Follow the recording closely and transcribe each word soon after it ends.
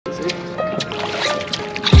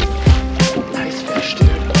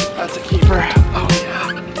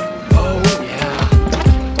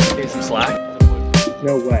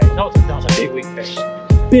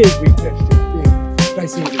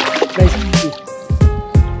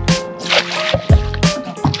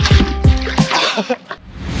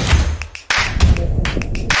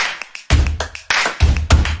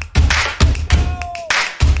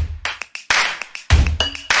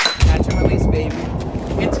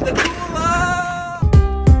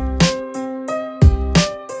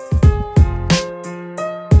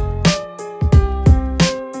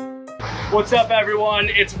What's up, everyone?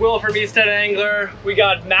 It's Will from East End Angler. We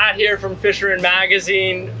got Matt here from Fisherman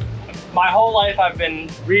Magazine. My whole life I've been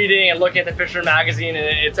reading and looking at the Fisherman Magazine, and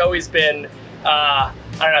it's always been, I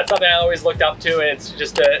don't know, it's something I always looked up to, and it's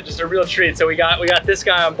just a real treat. So we got this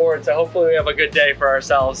guy on board, so hopefully we have a good day for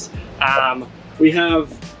ourselves. We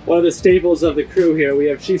have one of the staples of the crew here. We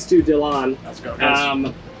have Chief Stu Dillon. Let's go,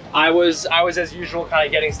 guys. I was as usual kind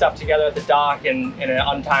of getting stuff together at the dock in an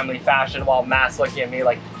untimely fashion while Matt's looking at me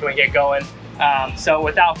like, can we get going? So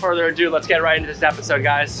without further ado, let's get right into this episode,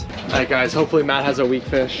 guys. All right, guys, hopefully Matt has a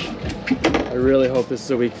Weakfish. I really hope this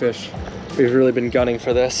is a Weakfish. We've really been gunning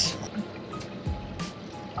for this.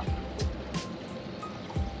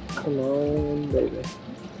 Come on, baby.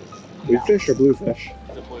 Weakfish or bluefish?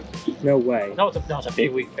 It's a bluefish. No way. No, it's a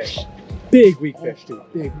big Weakfish. Big Weakfish, dude.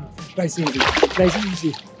 Big Weakfish. Nice and easy. Nice and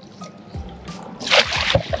easy.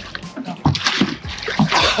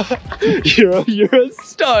 You're a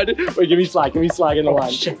stud. Wait, give me slack in the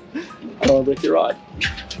line. Shit. Don't lick your rod.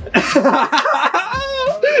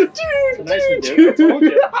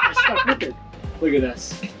 Dude. Look at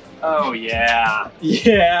this. Oh yeah.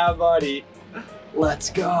 Yeah, buddy. Let's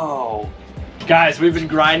go. Guys, we've been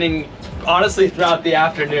grinding honestly throughout the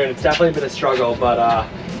afternoon. It's definitely been a struggle, but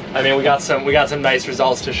I mean, we got some nice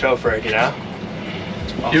results to show for it, you know?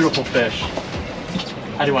 Awesome. Beautiful fish.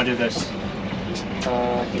 How do you want to do this?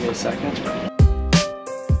 Give me a second.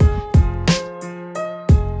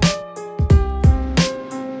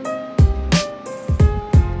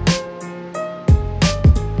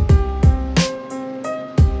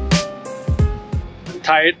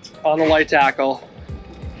 Tight on the light tackle.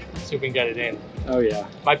 See if we can get it in. Oh yeah.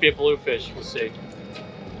 Might be a bluefish, we'll see.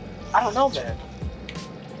 I don't know, man.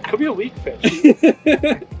 Could be a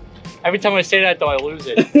Weakfish. Every time I say that though, I lose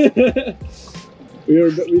it.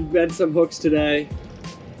 We've bent some hooks today.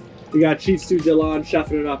 We got Chief Stu Dillon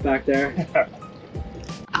chefing it up back there.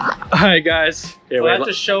 Alright guys. Here, well, that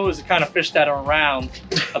just shows the kind of fish that are around.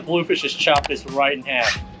 A bluefish has chopped this right in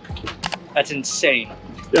half. That's insane.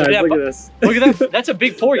 Yeah, look at this. Look at that. That's a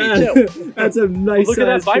big porgy too. That's a nice look at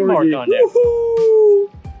that bite mark on there.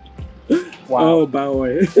 Wow. Oh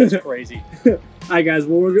boy. That's crazy. Alright guys,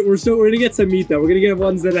 well we're gonna get some meat though. We're gonna get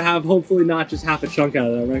ones that have hopefully not just half a chunk out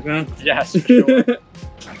of them, right man? Yes, for sure.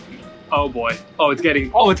 Oh boy. Oh, it's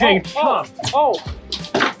getting chopped. Oh.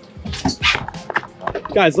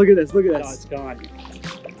 Guys, look at this, look at this. Oh, it's gone.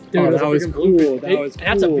 Dude, oh, that was cool. That was cool.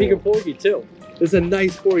 That's a bigger porgy too. This is a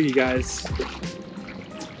nice porgy, guys.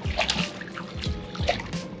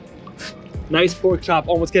 Nice pork chop,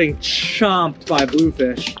 almost getting chomped by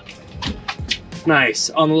bluefish. Nice.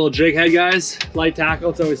 On the little jig head, guys. Light tackle,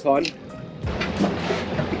 it's always fun.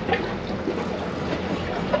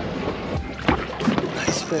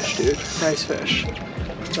 Nice fish, dude. Nice fish.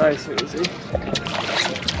 Nice and easy.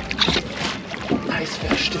 Nice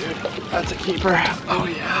fish, dude. That's a keeper. Oh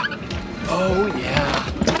yeah. Oh yeah.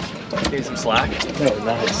 Give me some slack. Oh,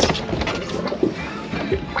 nice.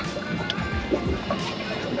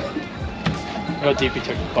 How deep he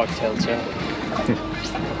took the bucktail too.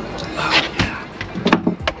 Oh yeah.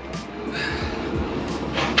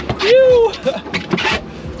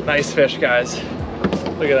 Nice fish, guys.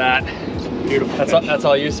 Look at that. Beautiful. That's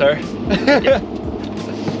all you, sir. Yeah.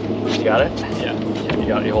 You got it? Yeah. You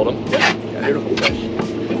got it. You hold him? Yeah. Beautiful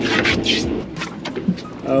fish.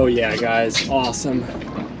 Oh yeah, guys. Awesome.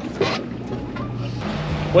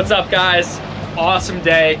 What's up, guys? Awesome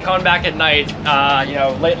day. Coming back at night. You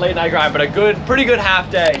know, late night grind, but a pretty good half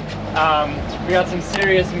day. We got some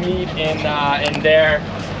serious meat in there,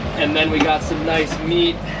 and then we got some nice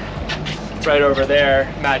meat right over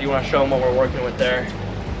there. Matt, you want to show them what we're working with there?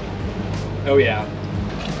 Oh yeah,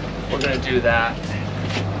 we're gonna do that.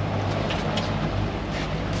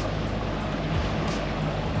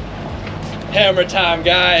 Hammer time,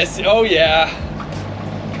 guys. Oh yeah.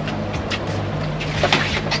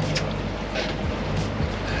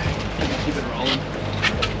 Keep it rolling.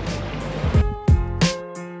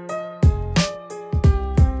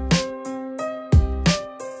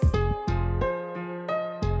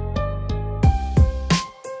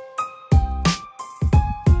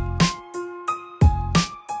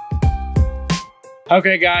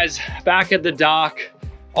 Okay guys, back at the dock.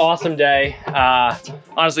 Awesome day.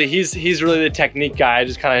 Honestly, he's really the technique guy. I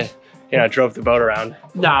just kind of, you know, drove the boat around.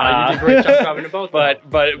 Nah, you did a great job driving the boat. But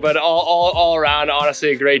all around,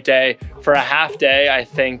 honestly, a great day. For a half day, I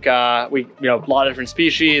think we, you know, a lot of different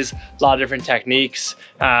species, a lot of different techniques.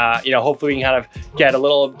 You know, hopefully we can kind of get a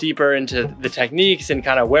little deeper into the techniques and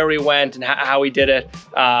kind of where we went and how we did it.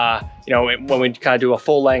 You know, when we kind of do a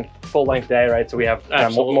full length day, right? So we have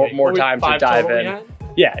more time to dive in.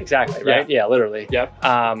 Yeah, exactly. Right. Yeah, literally. Yep.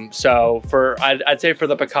 So I'd say for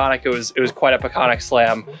the Peconic, it was quite a Peconic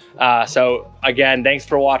slam. So again, thanks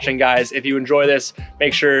for watching, guys. If you enjoy this,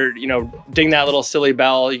 make sure, ding that little silly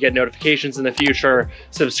bell. You get notifications in the future.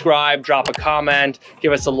 Subscribe, drop a comment,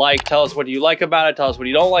 give us a like, tell us what you like about it, tell us what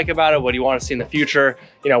you don't like about it, what do you want to see in the future.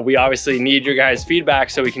 We obviously need your guys' feedback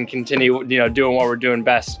so we can continue, doing what we're doing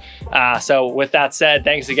best. So with that said,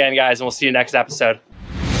 thanks again, guys, and we'll see you next episode.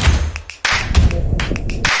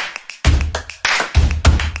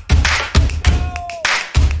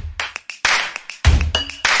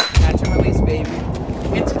 Catch and release, baby.